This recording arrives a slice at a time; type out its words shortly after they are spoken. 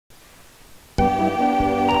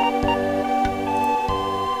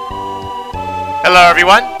Hello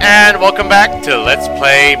everyone, and welcome back to Let's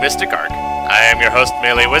Play Mystic Ark. I am your host,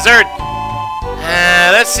 MeleeWizard.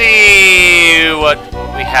 Let's see what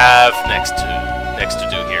we have next to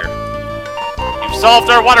do here. You've solved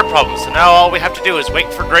our water problem, so now all we have to do is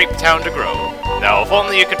wait for Grape Town to grow. Now, if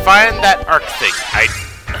only you could find that Ark thing.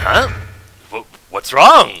 Huh? What's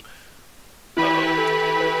wrong?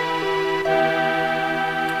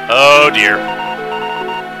 Oh dear.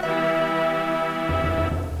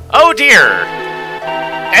 Oh dear!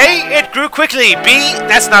 A, it grew quickly. B,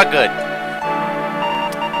 that's not good.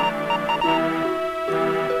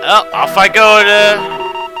 Oh, off I go to...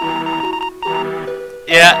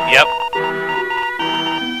 Yeah, yep.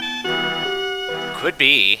 Could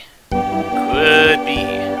be. Could be.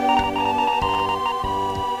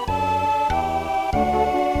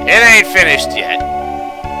 It ain't finished yet.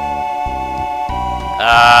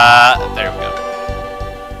 There we go.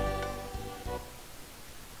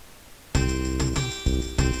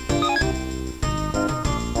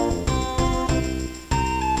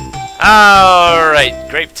 Alright,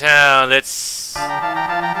 Grapetown, let's...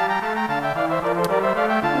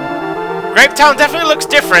 Grapetown definitely looks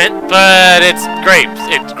different, but it's grapes.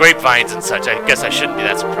 It's grapevines and such. I guess I shouldn't be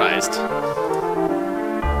that surprised.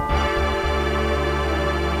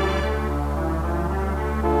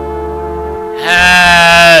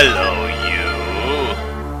 Hello, you.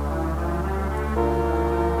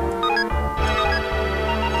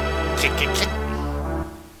 Click, click, click.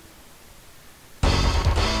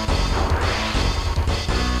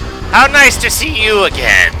 How nice to see you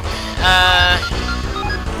again.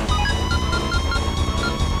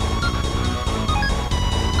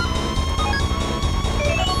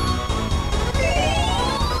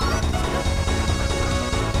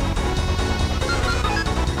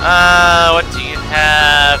 What do you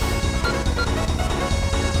have?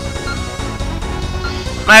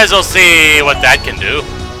 Might as well see what that can do.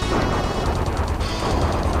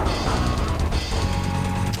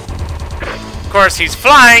 Of course, he's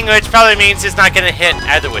flying, which probably means he's not going to hit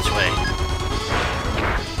either which way.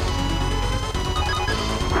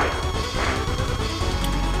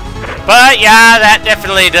 But yeah, that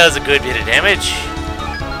definitely does a good bit of damage.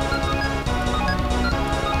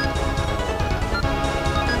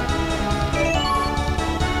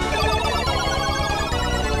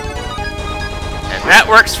 And that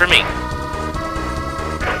works for me.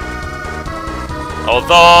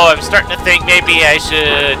 Although, I'm starting to think maybe I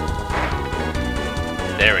should...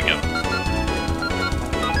 There we go.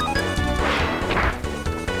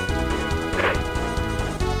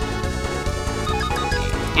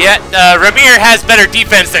 Yeah, Ramir has better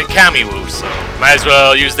defense than Kamiwu, so might as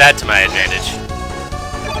well use that to my advantage.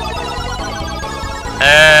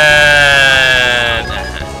 And...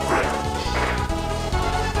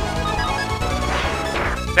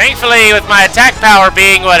 Thankfully, with my attack power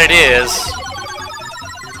being what it is,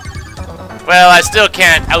 well, I still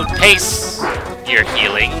can't outpace your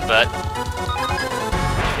healing, but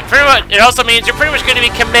it also means you're pretty much going to be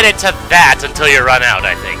committed to that until you run out,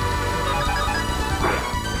 I think.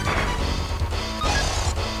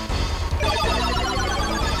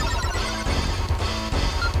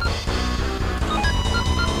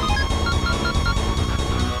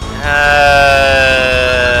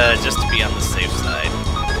 Just to be on the safe side.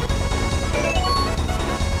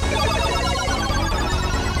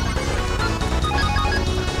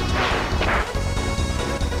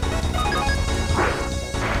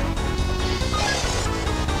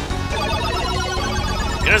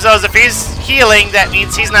 So if he's healing, that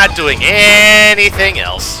means he's not doing anything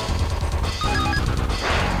else.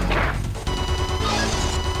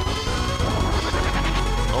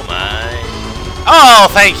 Oh my. Oh,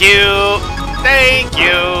 thank you! Thank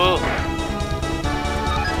you!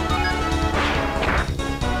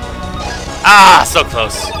 Ah, so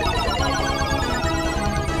close.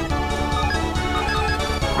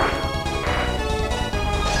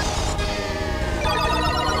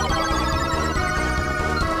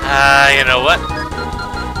 You know what?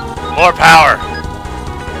 More power!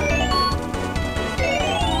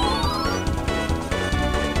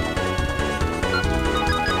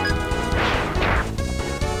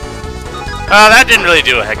 That didn't really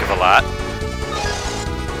do a heck of a lot.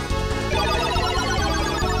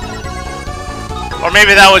 Or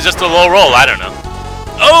maybe that was just a low roll, I don't know.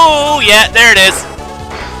 Oh, yeah, there it is.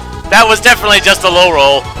 That was definitely just a low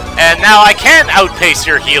roll. And now I can outpace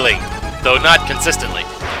your healing, though not consistently.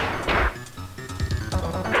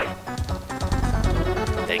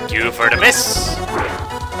 Thank you for the miss.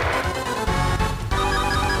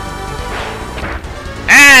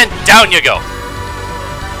 And down you go.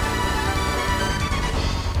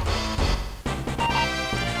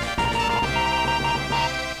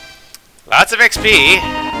 Lots of XP.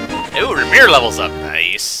 Ooh, Ramir levels up.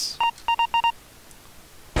 Nice.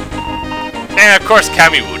 And of course,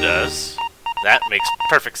 Kamiwu does. That makes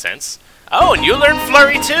perfect sense. Oh, and you learn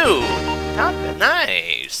Flurry too.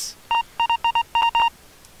 Nice.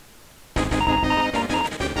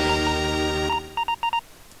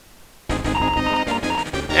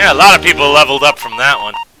 Yeah, a lot of people leveled up from that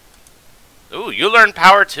one. Ooh, you learn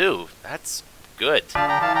Power too. That's good.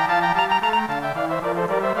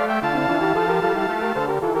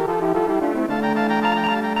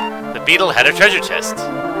 The beetle had a treasure chest.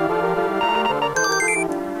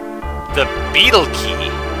 The beetle key.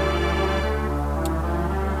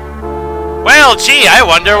 Well, gee, I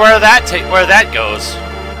wonder where that goes.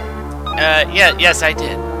 Yeah, yes, I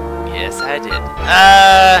did. Yes, I did.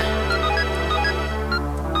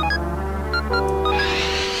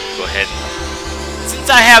 Go ahead. Since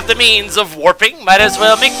I have the means of warping, might as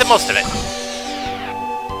well make the most of it.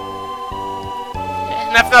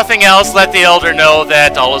 And if nothing else, let the Elder know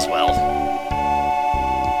that all is well.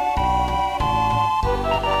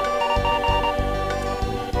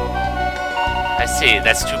 I see,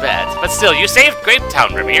 that's too bad. But still, you saved Grapetown,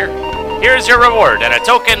 Ramir. Here's your reward, and a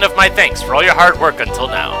token of my thanks for all your hard work until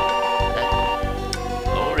now.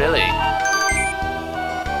 Oh, really?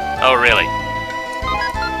 Oh, really?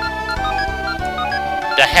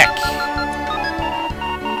 The heck?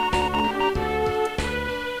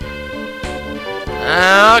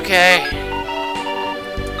 Okay.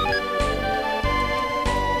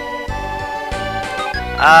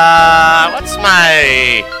 What's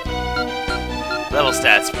my level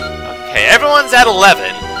stats? Okay, everyone's at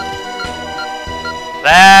 11.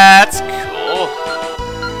 That's cool.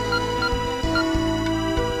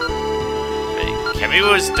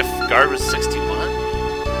 Kamiwu's guard was 61?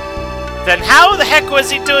 Then how the heck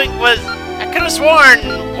was he doing? I could have sworn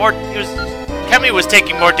Kami was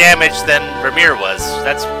taking more damage than Ramir was.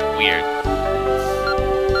 That's weird.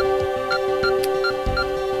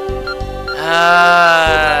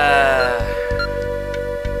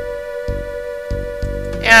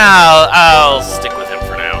 Yeah, I'll stick with him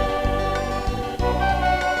for now.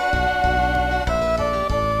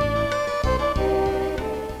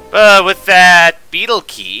 But with that beetle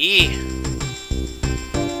key,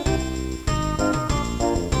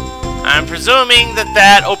 I'm presuming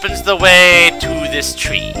that opens the way to this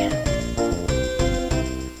tree.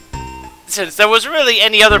 Since there was really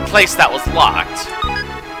any other place that was locked.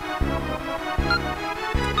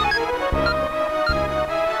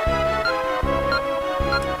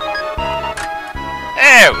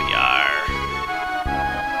 There we are.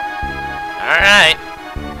 Alright.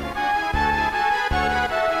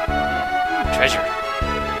 Treasure.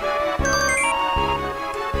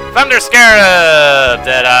 Thunder Scarab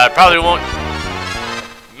that I probably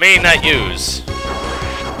may not use.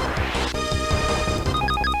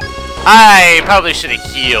 I probably should have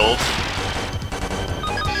healed.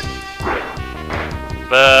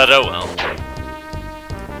 But oh well.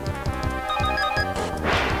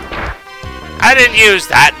 I didn't use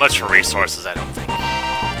that much for resources, I don't think.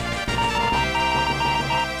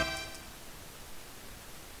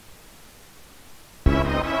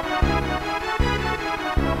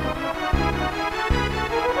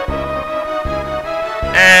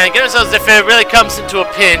 And get ourselves, if it really comes into a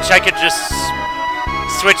pinch, I could just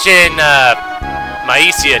switch in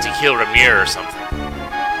Maisia to heal Ramir or something.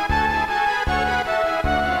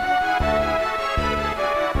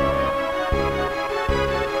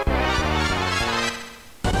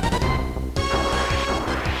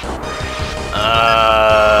 Okay.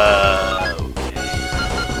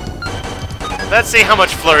 Let's see how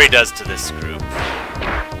much Flurry does to this group.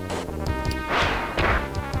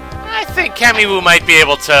 I think Kamiwu might be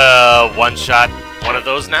able to one-shot one of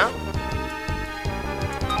those now.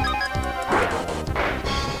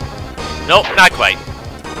 Nope, not quite.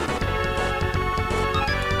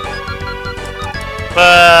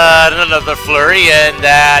 But another Flurry, and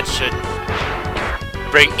that should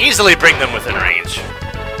easily bring them within range.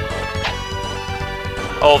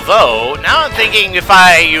 Although, now I'm thinking if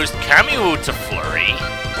I used Kamiwu to Flurry...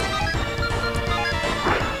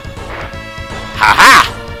 Haha!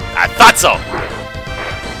 I thought so!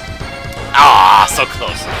 Ah, so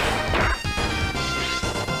close.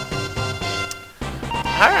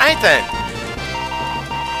 Alright then.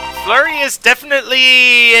 Flurry is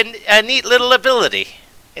definitely a neat little ability.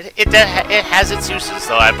 It has its uses,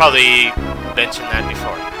 though I probably mentioned that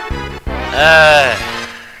before.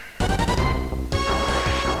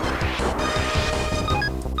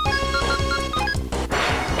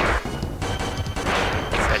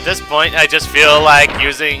 At this point, I just feel like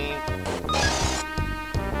using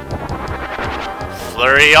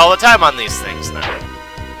flurry all the time on these things now.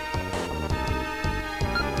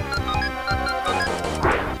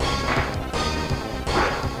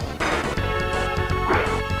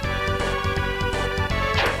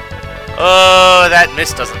 Oh, that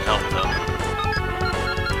miss doesn't help though.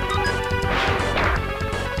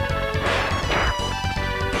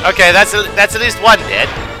 Okay, that's at least one dead.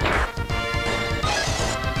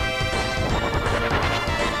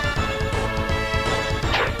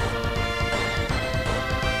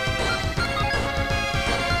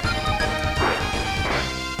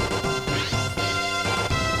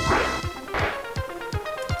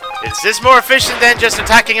 Is this more efficient than just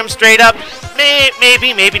attacking him straight up?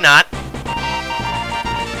 Maybe, maybe not.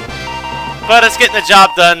 But it's getting the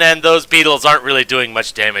job done, and those beetles aren't really doing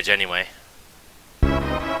much damage anyway.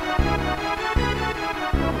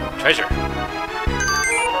 Treasure.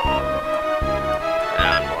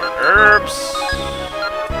 And more herbs.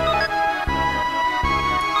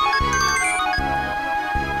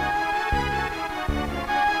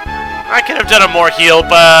 I could have done a more heal,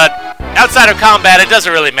 but outside of combat, it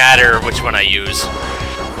doesn't really matter which one I use.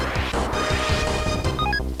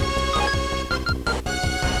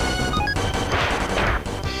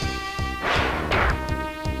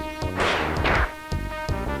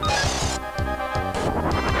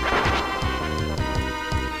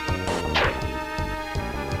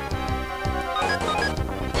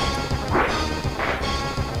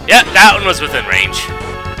 Yeah, that one was within range.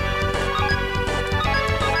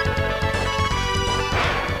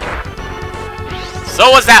 So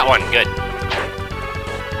was that one. Good.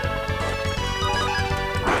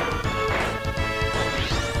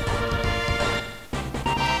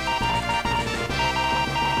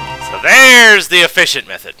 So there's the efficient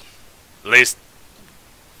method. At least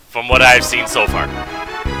from what I've seen so far.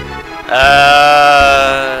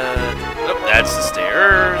 Nope, that's the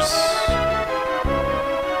stairs.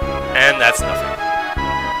 And that's nothing.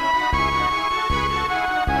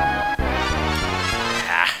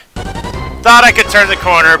 Ah. Thought I could turn the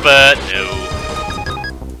corner, but no.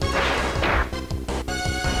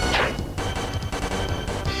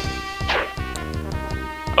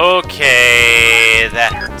 Okay,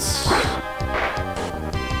 that hurts.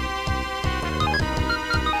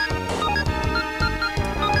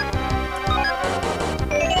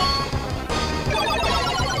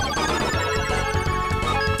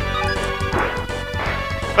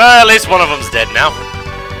 Well, at least one of them's dead now.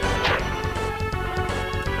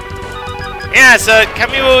 Yeah, so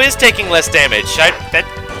Camus is taking less damage.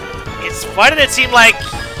 Why did it seem like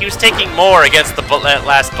he was taking more against the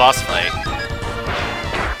last boss fight?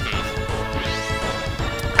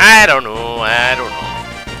 I don't know. I don't know.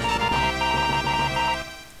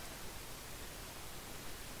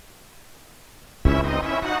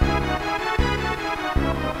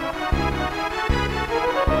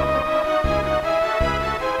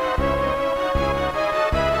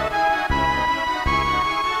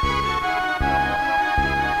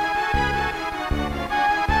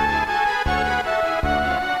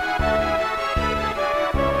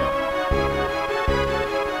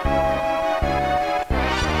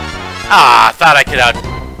 Ah, I thought I could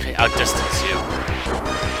outdistance you.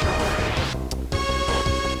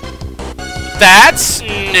 That's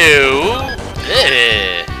new.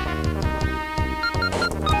 Ugh.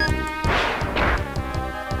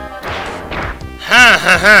 Ha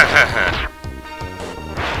ha ha ha ha.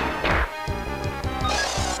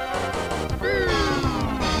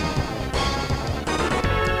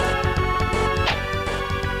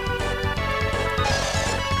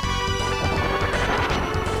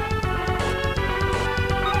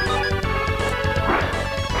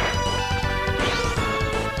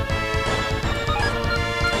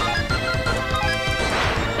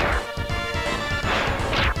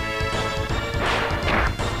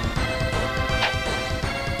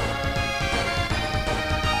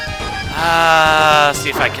 See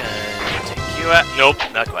if I can take you out. Nope,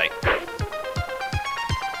 not quite.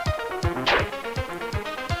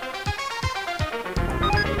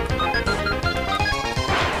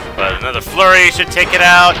 But another flurry should take it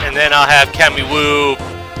out, and then I'll have Camus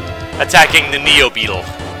attacking the Neo Beetle.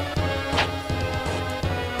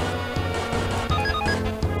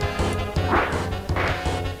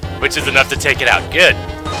 Which is enough to take it out. Good.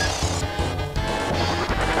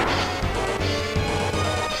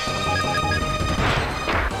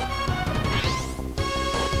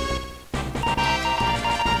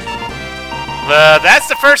 That's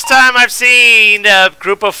the first time I've seen a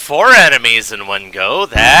group of 4 enemies in one go.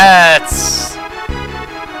 That's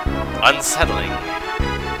unsettling.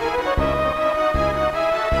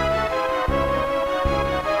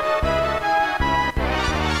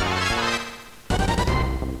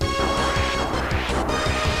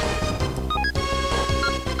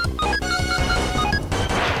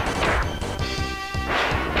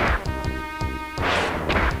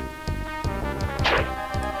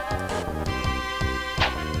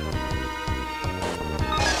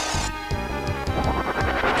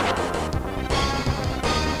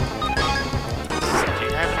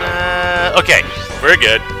 We're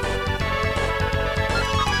good.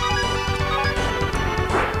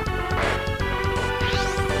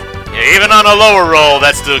 Yeah, even on a lower roll,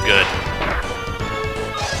 that's still good.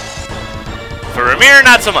 For Ramir,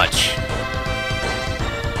 not so much.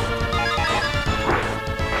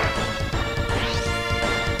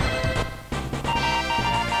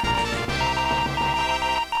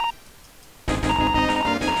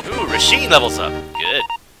 Ooh, Rasheen levels up. Good.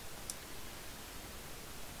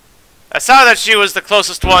 I saw that she was the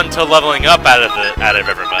closest one to leveling up out of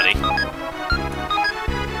everybody.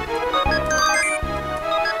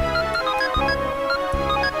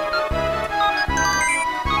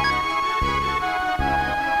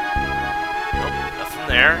 Nope, nothing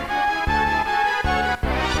there.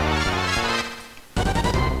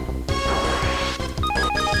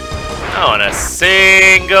 Oh, and a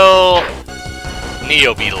single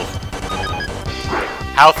Neo Beetle.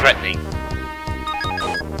 How threatening.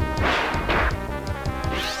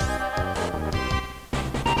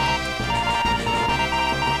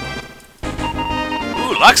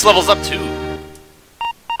 Lux levels up too.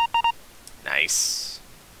 Nice.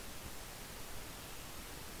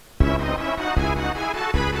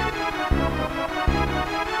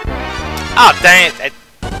 Oh, dang it.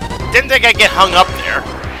 I didn't think I'd get hung up there.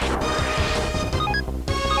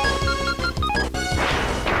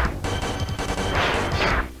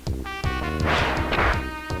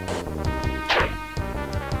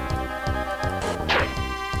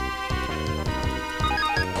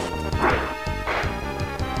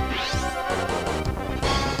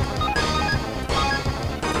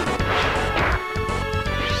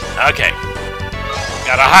 Okay.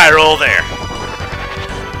 Got a high roll there.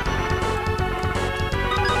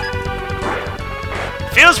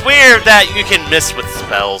 Feels weird that you can miss with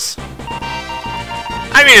spells.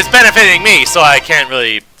 I mean, it's benefiting me, so I can't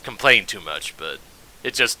really complain too much, but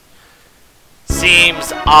it just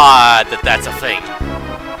seems odd that that's a thing.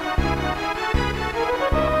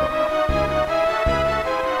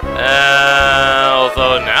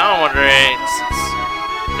 Although now I'm wondering,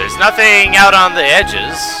 since there's nothing out on the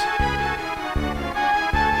edges.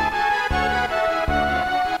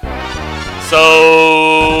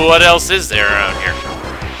 So, what else is there around here?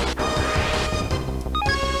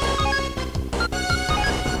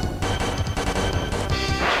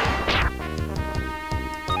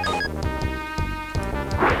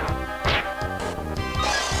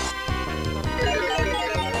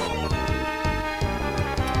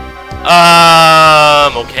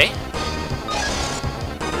 Okay.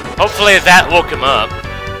 Hopefully that woke him up.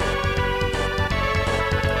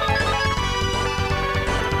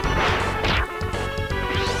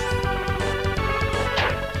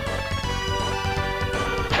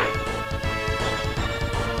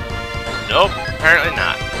 Nope, apparently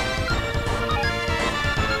not.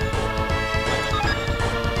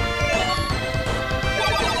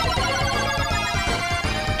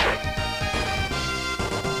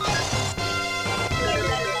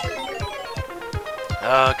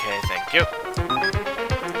 Okay, thank you.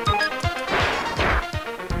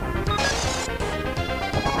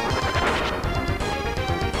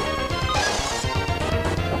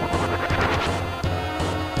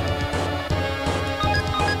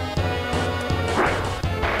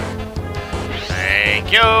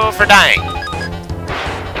 Thank you for dying.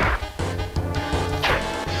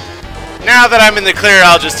 Now that I'm in the clear,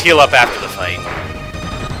 I'll just heal up after the fight.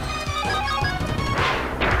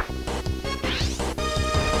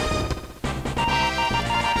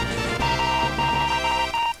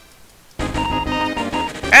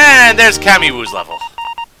 And there's Kamiwoo's level.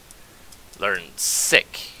 Learn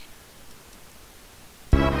Sick.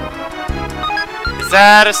 Is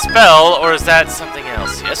that a spell, or is that something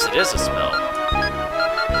else? Yes, it is a spell.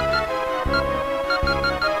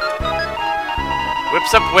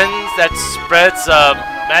 Whips up wind that spreads a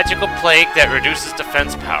magical plague that reduces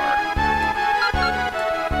defense power.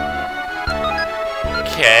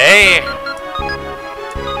 Okay.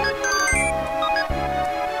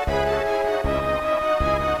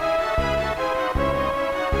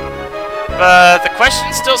 But the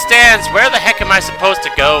question still stands, where the heck am I supposed to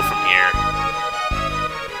go from here?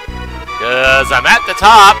 Because I'm at the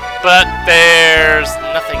top, but there's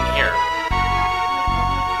nothing here.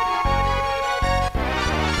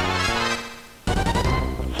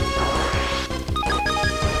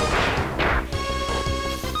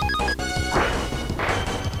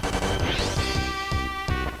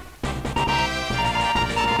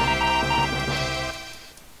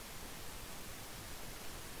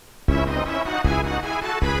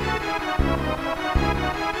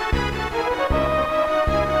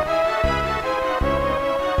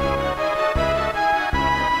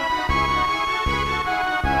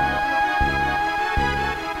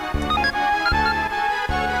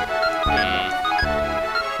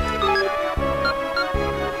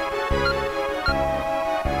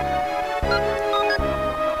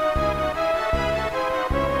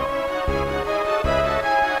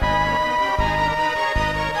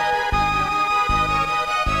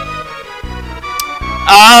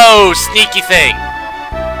 Oh, sneaky thing.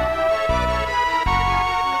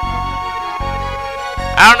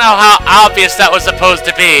 I don't know how obvious that was supposed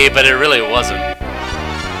to be, but it really wasn't.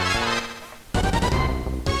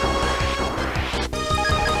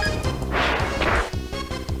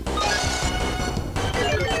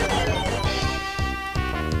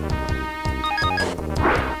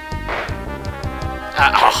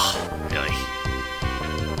 Oh, really?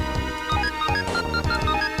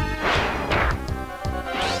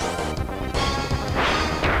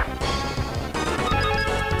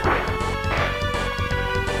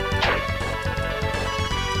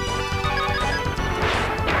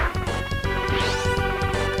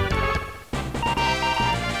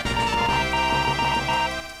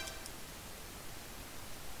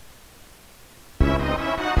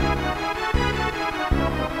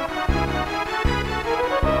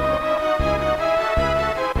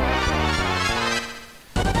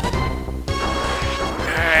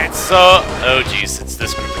 So, oh geez, it's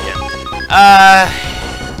this group again.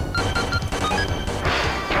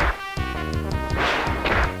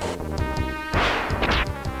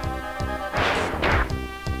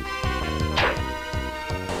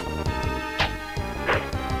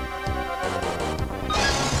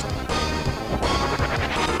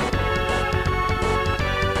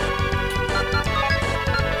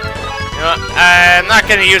 You know, I'm not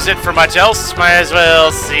gonna use it for much else, might as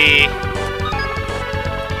well see.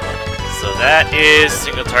 So that is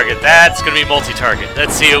single target. That's going to be multi-target.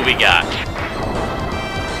 Let's see what we got.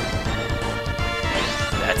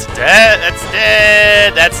 That's dead. That's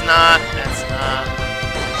dead. That's not. That's not.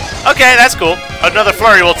 Okay, that's cool. Another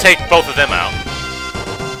flurry will take both of them out.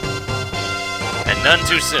 And none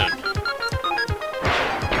too soon.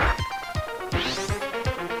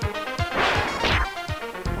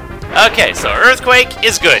 Okay, so Earthquake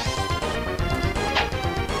is good.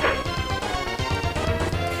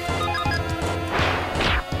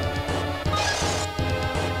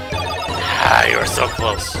 Ah, you were so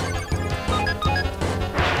close.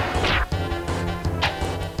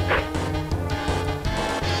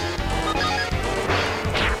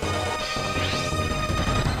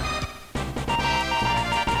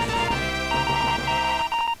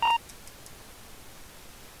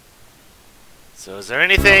 So is there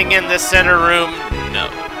anything in this center room? No.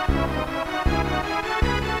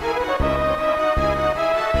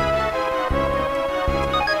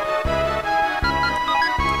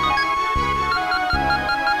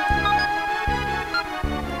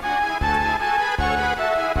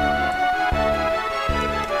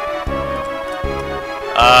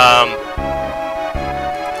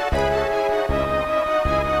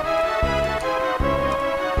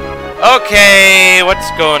 Okay, what's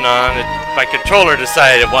going on? My controller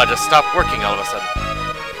decided it wanted to stop working all of a sudden.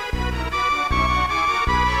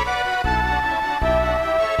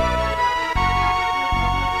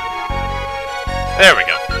 There we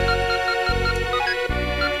go.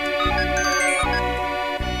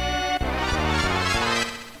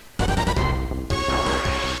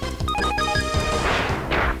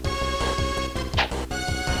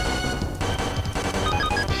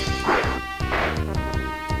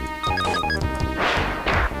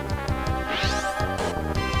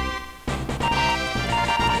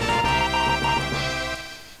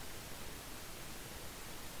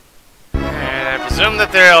 I assume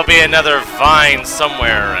that there'll be another vine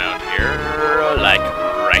somewhere around here, like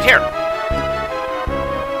right here.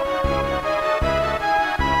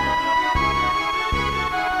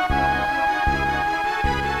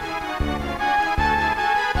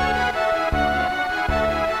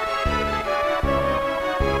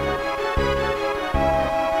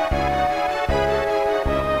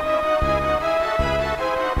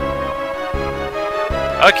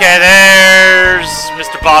 Okay, there's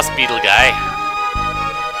Mr. Boss Beetle guy.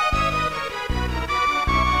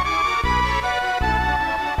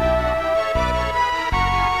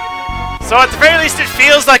 So at the very least, it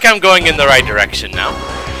feels like I'm going in the right direction now.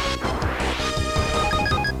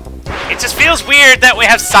 It just feels weird that we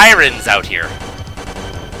have sirens out here.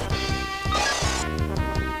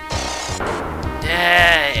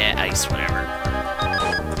 Yeah, ice, whatever.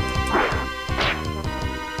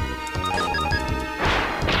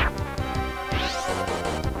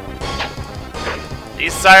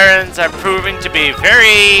 These sirens are proving to be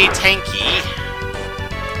very tanky.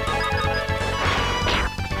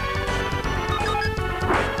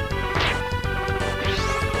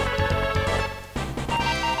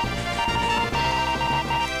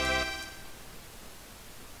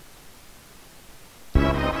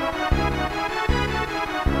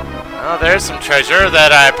 Oh, there's some treasure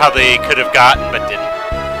that I probably could have gotten but didn't.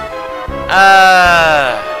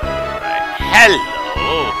 Right. Hello.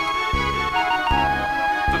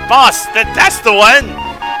 boss! That's the one!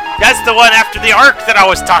 That's the one after the arc that I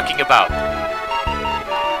was talking about!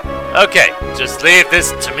 Okay, just leave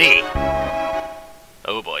this to me.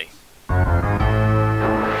 Oh boy.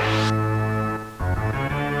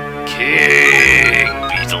 King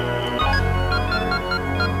Beetle.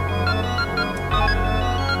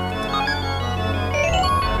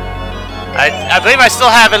 I believe I still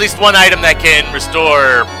have at least one item that can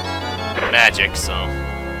restore magic, so...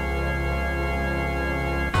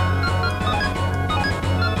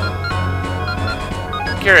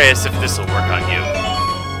 Curious if this will work on you.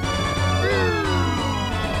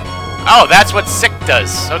 Oh, that's what sick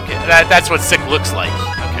does. Okay, that's what sick looks like.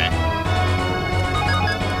 Okay.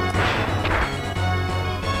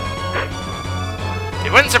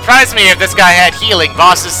 It wouldn't surprise me if this guy had healing.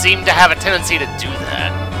 Bosses seem to have a tendency to do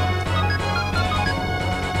that.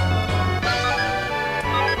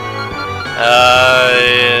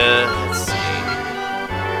 Let's see.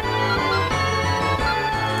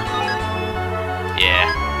 Yeah.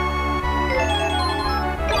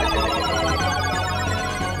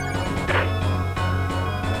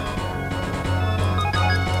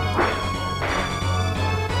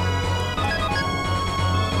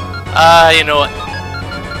 You know what?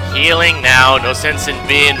 Healing now, no sense in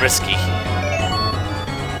being risky.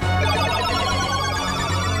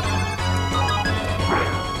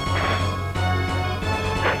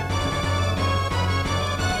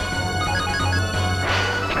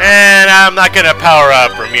 And I'm not gonna power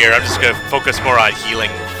up Ramir, I'm just gonna focus more on healing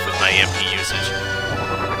with my MP usage.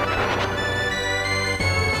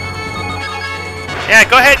 Yeah,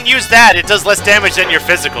 go ahead and use that, it does less damage than your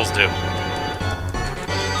physicals do.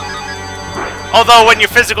 Although when your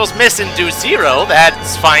physicals miss and do 0,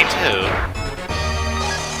 that's fine too.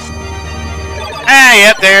 Ah,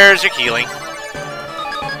 yep, there's your healing.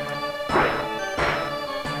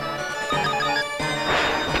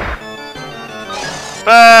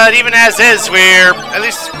 But even as is, at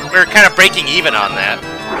least we're kind of breaking even on that.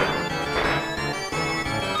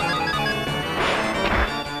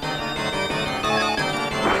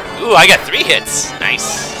 Ooh, I got 3 hits.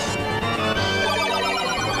 Nice.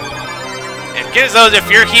 And gives those, if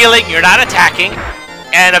you're healing, you're not attacking,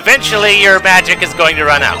 and eventually your magic is going to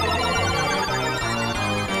run out.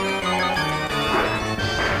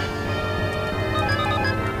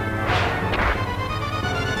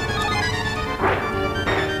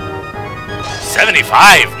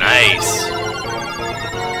 $75, nice.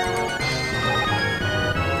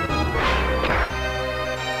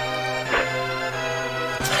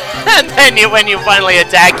 And then when you finally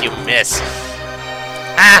attack, you miss.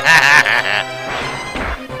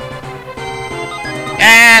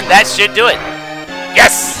 And that should do it.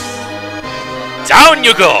 Yes! Down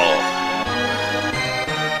you go!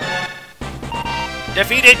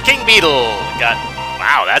 Defeated King Beetle. Got,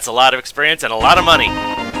 wow, that's a lot of experience and a lot of money.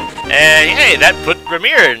 And hey, that put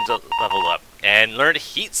Ramir into level up and learned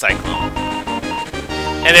Heat Cyclone.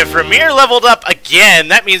 And if Ramir leveled up again,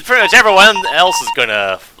 that means pretty much everyone else is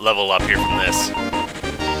gonna level up here from this.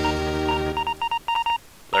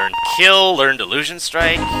 Learn Kill, learned Illusion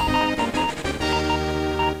Strike.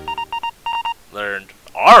 Learned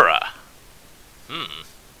Aura.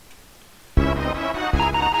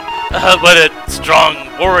 What a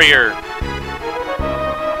strong warrior.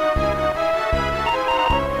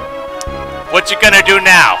 What you gonna do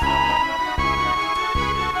now?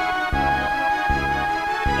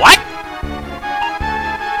 What?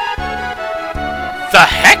 The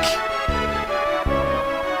heck?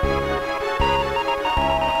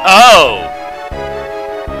 Oh.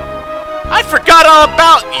 I forgot all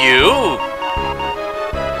about you.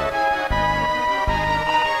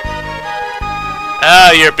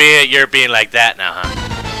 Oh, you're being like that now, huh?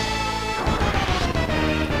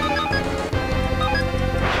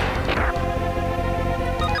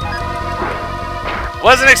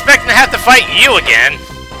 Wasn't expecting to have to fight you again.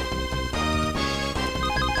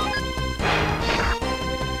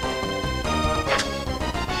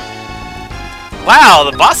 Wow,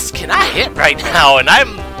 the bosses cannot hit right now, and I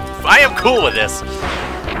am cool with this.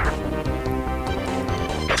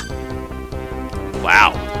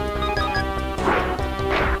 Wow.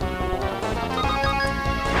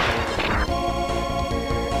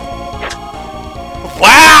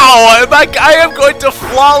 Wow! I am going to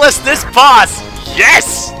flawless this boss!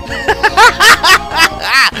 Yes!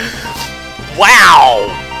 Wow!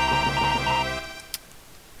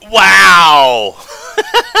 Wow!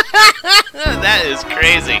 That is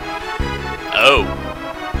crazy. Oh.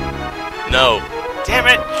 No. Damn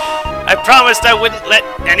it! I promised I wouldn't let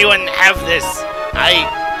anyone have this. I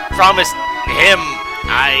promised him.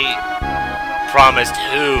 I promised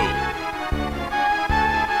who?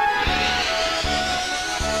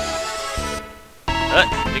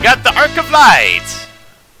 got the Arc of Light.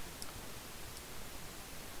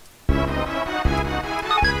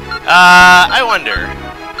 I wonder.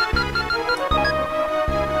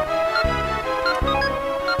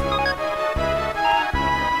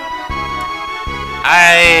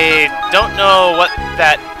 I don't know what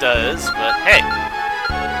that does, but hey.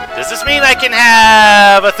 Does this mean I can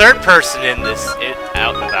have a third person in this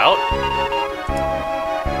out and about?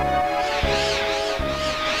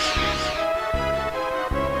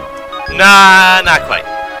 Nah, not quite.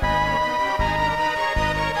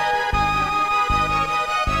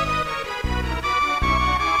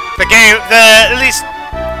 At least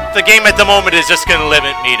the game at the moment is just gonna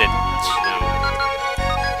limit me to 2.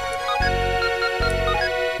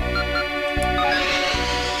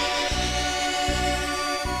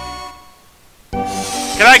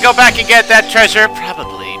 Can I go back and get that treasure?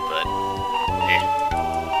 Probably, but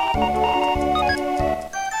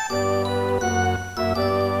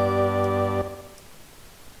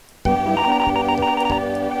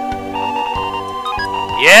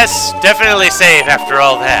yes, definitely save after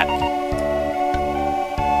all that.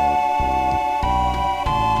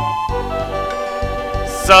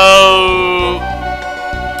 So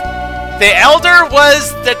the Elder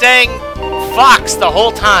was the dang fox the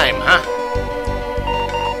whole time, huh?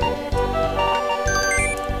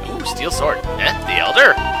 Ooh, steel sword. The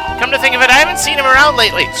Elder? Come to think of it, I haven't seen him around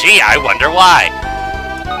lately. Gee, I wonder why.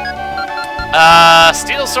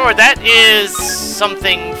 Steel sword, that is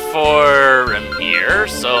something for Ramir,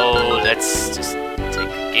 so let's just take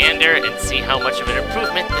a gander and see how much of an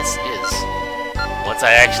improvement this is. Once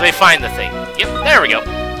I actually find the thing. Yep, there we go.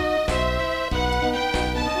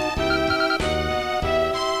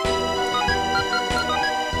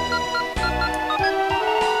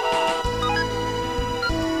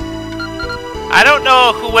 I don't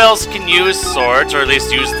know who else can use swords, or at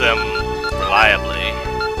least use them reliably.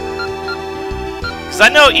 Because I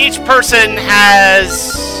know each person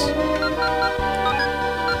has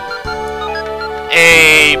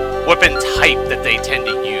a weapon type that they tend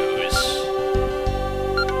to use.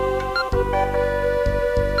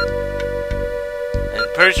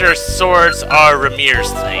 And pretty sure swords are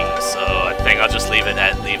Ramir's thing, so I think I'll just leave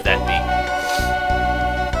that be.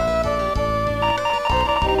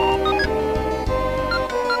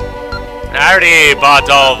 And I already bought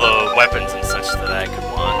all the weapons and such that I could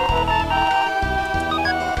want.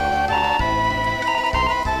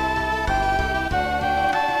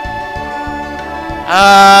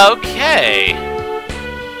 Okay.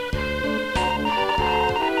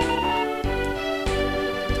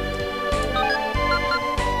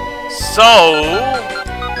 So,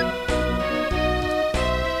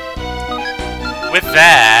 with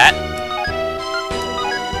that,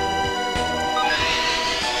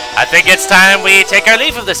 I think it's time we take our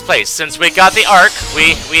leave of this place. Since we got the Ark,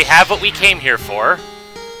 we have what we came here for.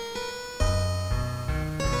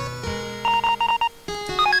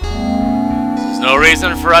 There's no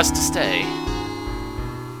reason for us to stay.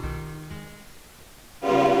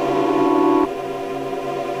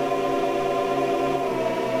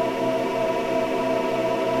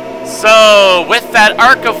 So, with that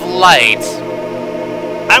Arc of Light,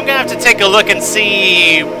 I'm gonna have to take a look and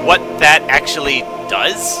see what that actually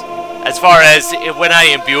does, as far as when I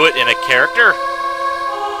imbue it in a character.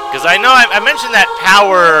 Because I know I mentioned that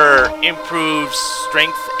power improves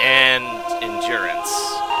strength and endurance.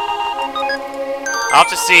 I'll have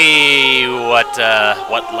to see what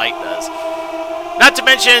light does. Not to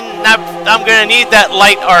mention, I'm gonna need that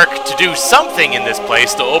light arc to do something in this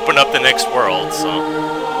place to open up the next world. So,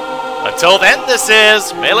 until then, this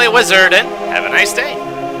is MeleeWizard, and have a nice day.